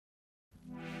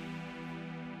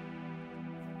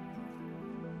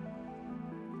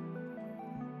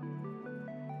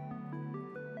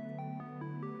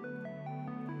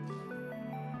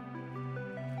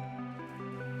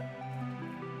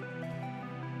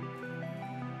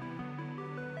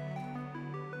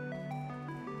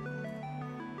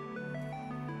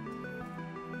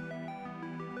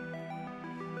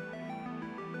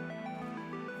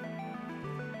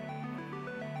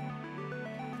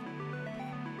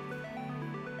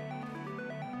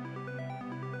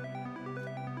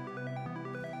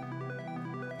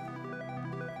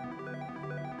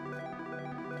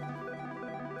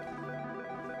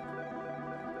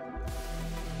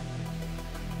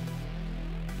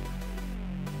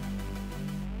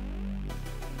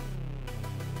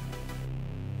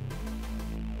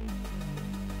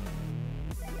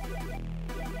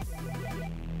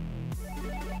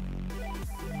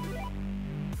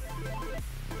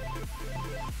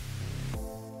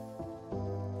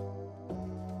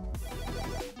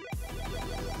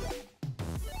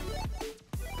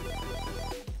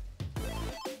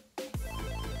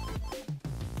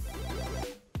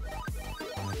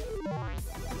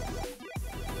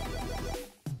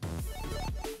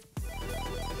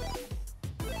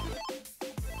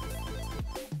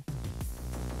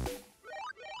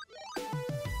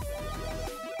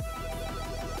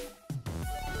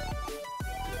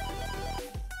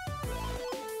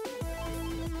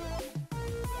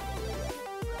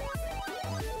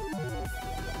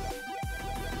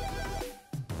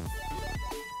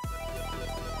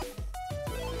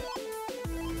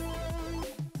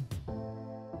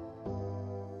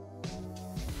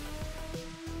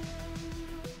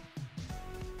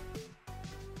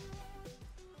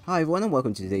Hi everyone and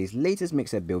welcome to today's latest mix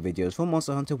set build videos from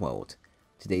Monster Hunter World.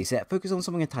 Today's set focuses on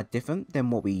something a tad different than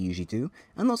what we usually do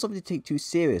and not something to take too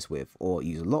serious with or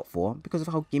use a lot for because of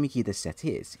how gimmicky the set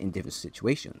is in different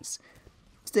situations.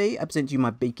 Today I present you my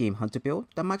big game hunter build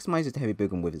that maximizes the heavy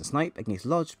bowgun with snipe against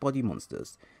large body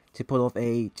monsters to pull off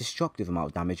a destructive amount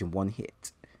of damage in one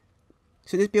hit.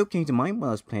 So this build came to mind when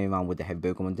I was playing around with the heavy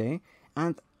bowgun one day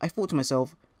and I thought to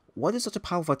myself, why does such a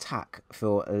powerful attack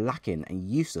feel lacking and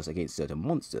useless against certain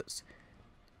monsters?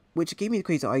 Which gave me the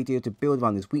crazy idea to build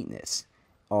around this weakness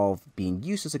of being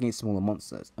useless against smaller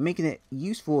monsters and making it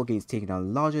useful against taking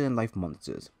down larger than life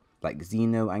monsters like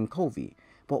Xeno and Kulve,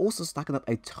 but also stacking up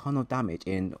a ton of damage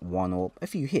in one or a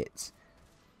few hits.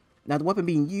 Now the weapon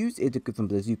being used is the Griffon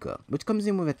Blazooka, which comes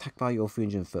in with an attack value of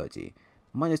 330,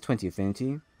 minus 20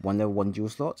 affinity, 1 level 1 dual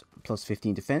slot, plus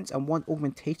 15 defense and 1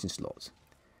 augmentation slot.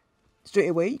 Straight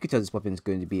away, you can tell this weapon is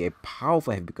going to be a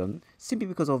powerful heavy gun simply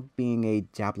because of being a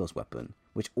Diablos weapon,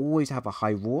 which always have a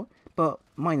high roar, but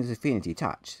minus affinity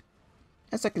attached.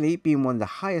 And secondly, being one of the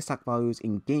highest attack values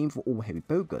in game for all heavy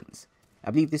bowguns. I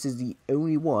believe this is the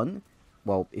only one,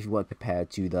 well, if you weren't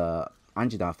prepared to the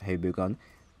Anjanath heavy bowgun,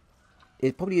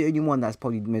 it's probably the only one that's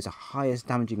probably the most highest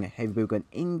damaging heavy bowgun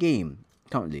in game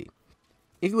currently.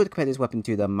 If you were to compare this weapon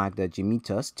to the Magda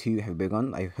Gimitas 2 heavy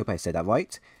bowgun, I hope I said that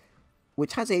right,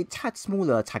 which has a tad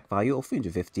smaller attack value of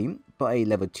 315, but a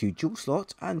level 2 dual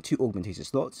slot and 2 augmentation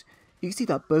slots, you can see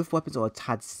that both weapons are a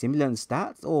tad similar in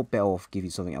stats, or better off give you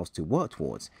something else to work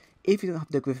towards, if you don't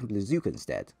have the Griffon Blazooka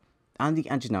instead. And the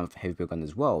Anjanath heavy bowgun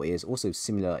as well is also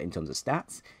similar in terms of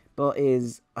stats, but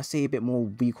is, I say, a bit more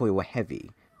recoil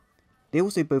heavy. They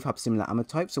also both have similar ammo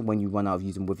types, so when you run out of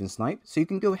using wyvernsnipe, so you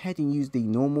can go ahead and use the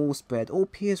normal, spread or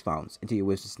pierce rounds until your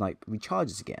wyvernsnipe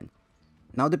recharges again.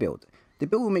 Now the build. The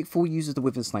build will make full use of the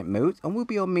wyvernsnipe mode and will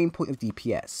be our main point of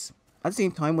DPS. At the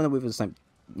same time, when the wyvernsnipe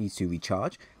needs to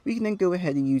recharge, we can then go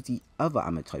ahead and use the other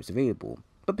ammo types available,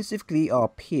 but specifically our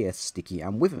pierce, sticky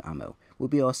and wyvern ammo will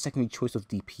be our secondary choice of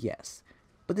DPS.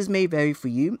 But this may vary for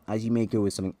you, as you may go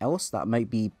with something else that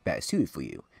might be better suited for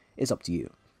you. It's up to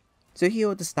you. So here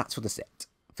are the stats for the set.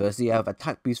 Firstly, I have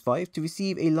attack boost 5 to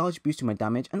receive a large boost to my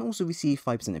damage and also receive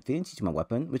 5% affinity to my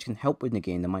weapon, which can help with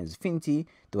negating the minus affinity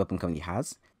the weapon currently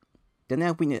has. Then I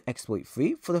have weakness exploit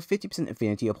 3 for the 50%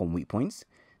 affinity upon weak points.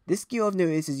 This skill I've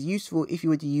noticed is useful if you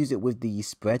were to use it with the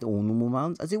spread or normal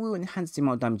rounds, as it will enhance the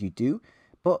amount of damage you do,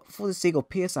 but for the sake of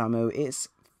pierce ammo it's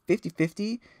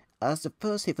 50-50, as the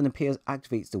first hit from the pierce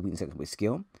activates the weakness exploit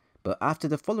skill, but after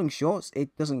the following shots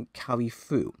it doesn't carry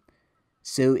through.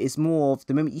 So it's more of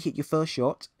the moment you hit your first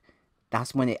shot,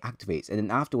 that's when it activates, and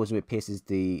then afterwards when it pierces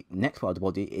the next part of the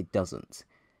body, it doesn't.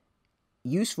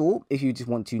 Useful if you just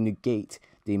want to negate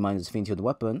the minus affinity of the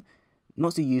weapon,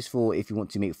 not so useful if you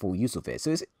want to make full use of it.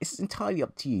 So it's entirely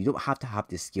up to you. You don't have to have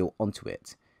this skill onto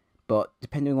it, but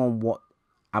depending on what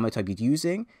ammo type you're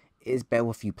using, it's better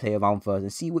if you play around first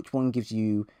and see which one gives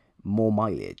you more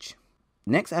mileage.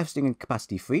 Next I have stinging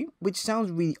capacity 3, which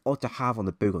sounds really odd to have on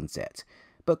the bowgun set,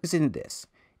 but consider this.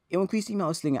 It will increase the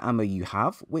amount of slinger ammo you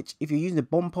have, which if you're using the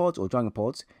bomb pods or dragon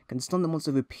pods, can stun the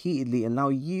monster repeatedly and allow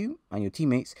you and your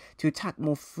teammates to attack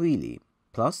more freely.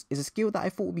 Plus, it's a skill that I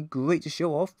thought would be great to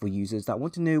show off for users that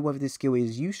want to know whether this skill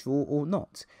is useful or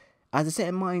not, as the set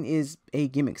in mine is a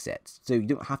gimmick set, so you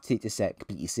don't have to take the set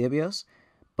completely serious,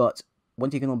 but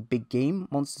when taking on big game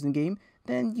monsters in game,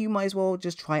 then you might as well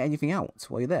just try anything out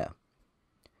while you're there.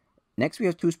 Next we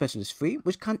have Tool Specialist 3,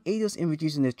 which can aid us in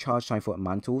reducing the charge time for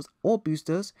mantles or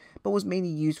boosters, but was mainly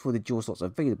used for the dual slots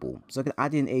available, so I can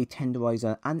add in a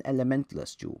Tenderizer and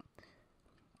Elementalist dual.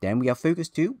 Then we have Focus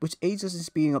 2, which aids us in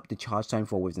speeding up the charge time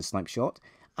for a snipe shot,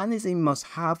 and is a must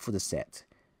have for the set.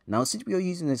 Now since we are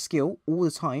using this skill all the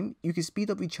time, you can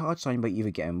speed up recharge time by either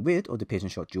getting rid of the piercing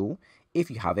shot dual, if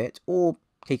you have it, or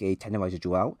take a Tenderizer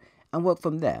dual out, and work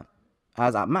from there.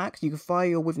 As at max, you can fire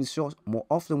your wyvern shots more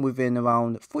often within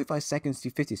around 45 seconds to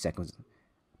 50 seconds.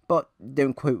 But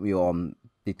don't quote me on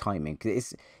the timing,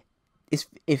 because it's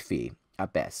iffy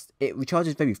at best. It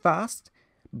recharges very fast,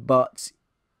 but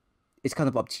it's kind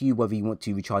of up to you whether you want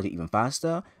to recharge it even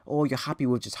faster, or you're happy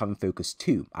with just having focus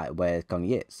 2 at where it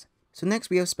currently is. So next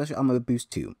we have Special Ammo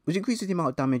Boost 2, which increases the amount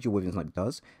of damage your wyvern snipe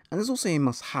does, and is also a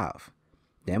must have.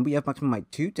 Then we have Maximum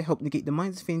Might 2 to help negate the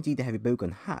minus affinity the heavy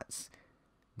bowgun has.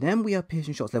 Then we have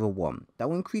Piercing Shots level 1, that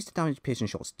will increase the damage piercing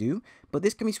shots do, but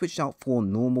this can be switched out for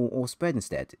normal or spread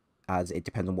instead, as it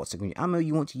depends on what secondary ammo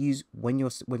you want to use when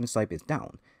your wyvern snipe is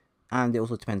down, and it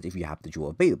also depends if you have the dual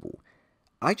available.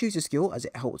 I chose this skill as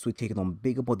it helps with taking on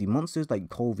bigger body monsters like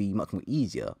Kulve much more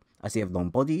easier, as they have long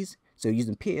bodies, so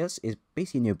using Pierce is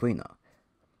basically a no-brainer.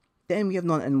 Then we have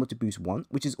non-animal to boost 1,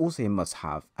 which is also a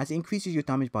must-have, as it increases your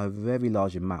damage by a very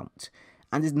large amount,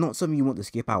 and is not something you want to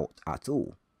skip out at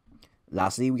all.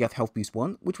 Lastly, we have Health Boost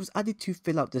 1, which was added to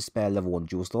fill out the spare level 1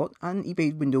 jewel slot, and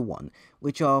Evade Window 1,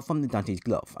 which are from the Dante's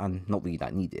Glove, and not really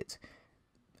that needed.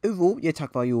 Overall, your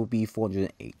attack value will be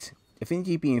 408,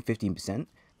 affinity being 15%,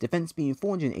 defense being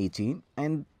 418,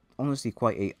 and honestly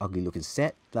quite a ugly looking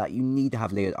set that you need to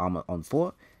have layered armor on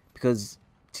for, because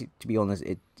to be honest,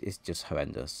 it's just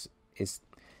horrendous. It's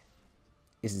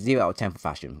 0 out of 10 for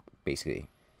fashion, basically.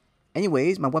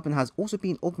 Anyways, my weapon has also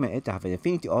been augmented to have an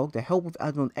affinity aug to help with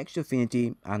adding on extra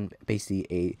affinity and basically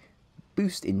a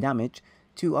boost in damage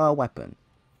to our weapon.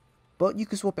 But you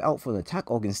can swap it out for an attack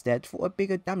aug instead for a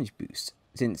bigger damage boost,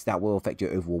 since that will affect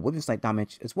your overall wyvernsnipe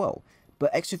damage as well, but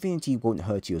extra affinity won't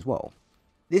hurt you as well.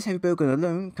 This heavy bowgun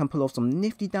alone can pull off some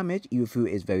nifty damage either through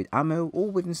its varied ammo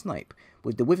or wyvernsnipe,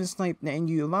 with the wyvernsnipe netting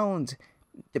you around,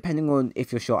 depending on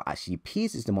if your shot actually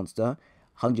pierces the monster,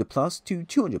 100 plus to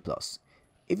 200 plus.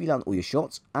 If you land all your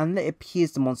shots and let it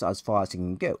pierce the monster as far as it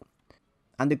can go.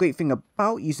 And the great thing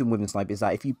about using wyvernsnipe is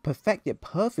that if you perfect it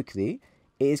perfectly,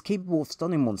 it is capable of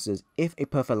stunning monsters if a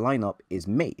perfect lineup is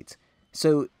made.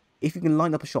 So if you can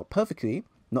line up a shot perfectly,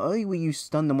 not only will you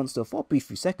stun the monster for a brief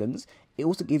few seconds, it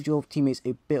also gives your teammates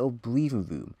a bit of breathing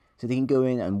room, so they can go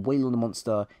in and wail on the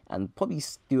monster and probably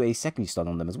do a secondary stun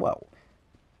on them as well.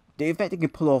 The effect it can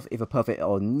pull off if a perfect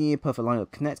or near perfect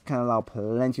lineup connects can allow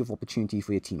plenty of opportunity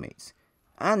for your teammates.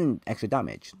 And extra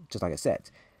damage, just like I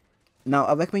said. Now,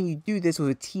 I recommend you do this with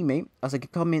a teammate, as they can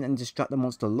come in and distract the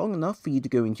monster long enough for you to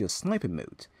go into your sniper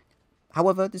mode.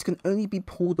 However, this can only be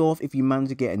pulled off if you manage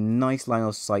to get a nice line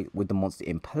of sight with the monster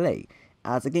in play,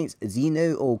 as against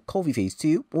Xeno or Kulve phase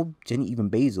 2, or generally even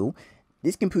Bazel,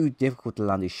 this can prove difficult to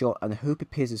land a shot and hope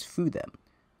it pierces through them.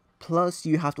 Plus,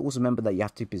 you have to also remember that you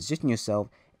have to position yourself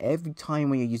every time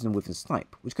when you're using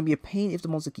wyvernsnipe, which can be a pain if the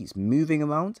monster keeps moving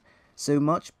around so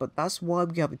much, but that's why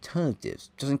we have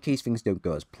alternatives, just in case things don't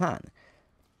go as planned.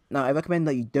 Now, I recommend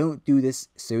that you don't do this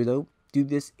solo, do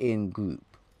this in group,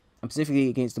 and specifically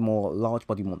against the more large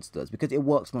body monsters, because it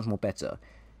works much more better.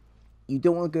 You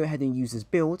don't want to go ahead and use this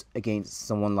build against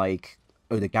someone like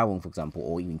Odogaron, for example,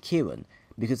 or even Kieran,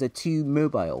 because they're too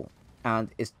mobile, and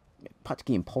it's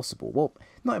practically impossible. Well,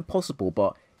 not impossible,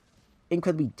 but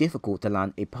incredibly difficult to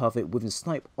land a perfect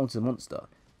wyvernsnipe onto the monster.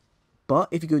 But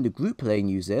if you go into group play and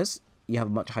use this, you have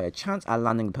a much higher chance at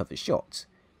landing a perfect shot.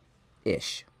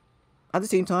 Ish. At the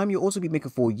same time, you'll also be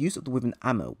making full use of the wyvern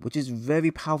ammo, which is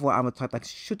very powerful ammo type that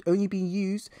should only be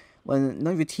used when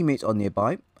none of your teammates are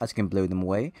nearby, as you can blow them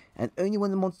away, and only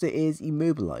when the monster is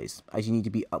immobilized, as you need to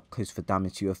be up close for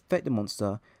damage to affect the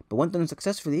monster, but when done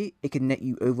successfully, it can net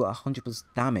you over 100%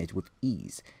 damage with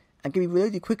ease, and can be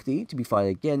reloaded quickly to be fired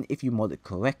again if you mod it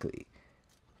correctly.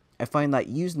 I find that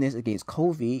using this against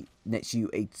Kulve nets you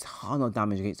a ton of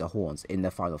damage against the horns in the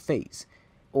final phase,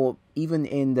 or even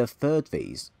in the third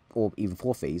phase, or even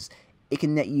fourth phase, it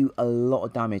can net you a lot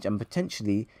of damage and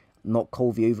potentially knock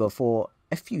Kulve over for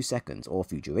a few seconds or a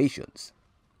few durations.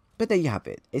 But there you have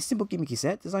it, a simple gimmicky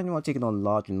set designed around taking on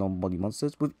large and long body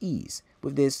monsters with ease,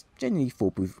 with this genuinely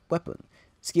foolproof weapon,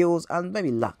 skills and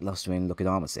very lackluster looking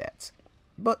armor set.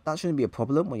 But that shouldn't be a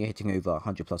problem when you're hitting over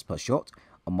 100 plus per shot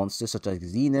on monsters such as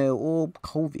Xeno or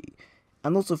Kulve,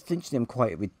 and also flinching them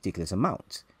quite a ridiculous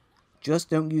amount. Just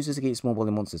don't use this against small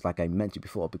body monsters like I mentioned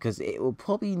before, because it will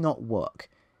probably not work.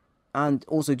 And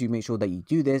also do make sure that you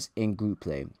do this in group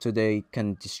play, so they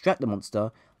can distract the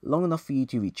monster long enough for you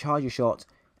to recharge your shot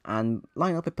and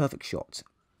line up a perfect shot.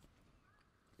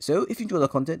 So if you enjoy the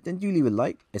content, then do leave a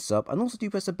like, a sub, and also do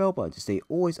press the bell button to stay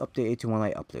always updated to when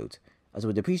I upload, as I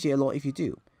would appreciate a lot if you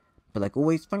do. But like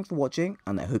always, thanks for watching,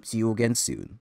 and I hope to see you again soon.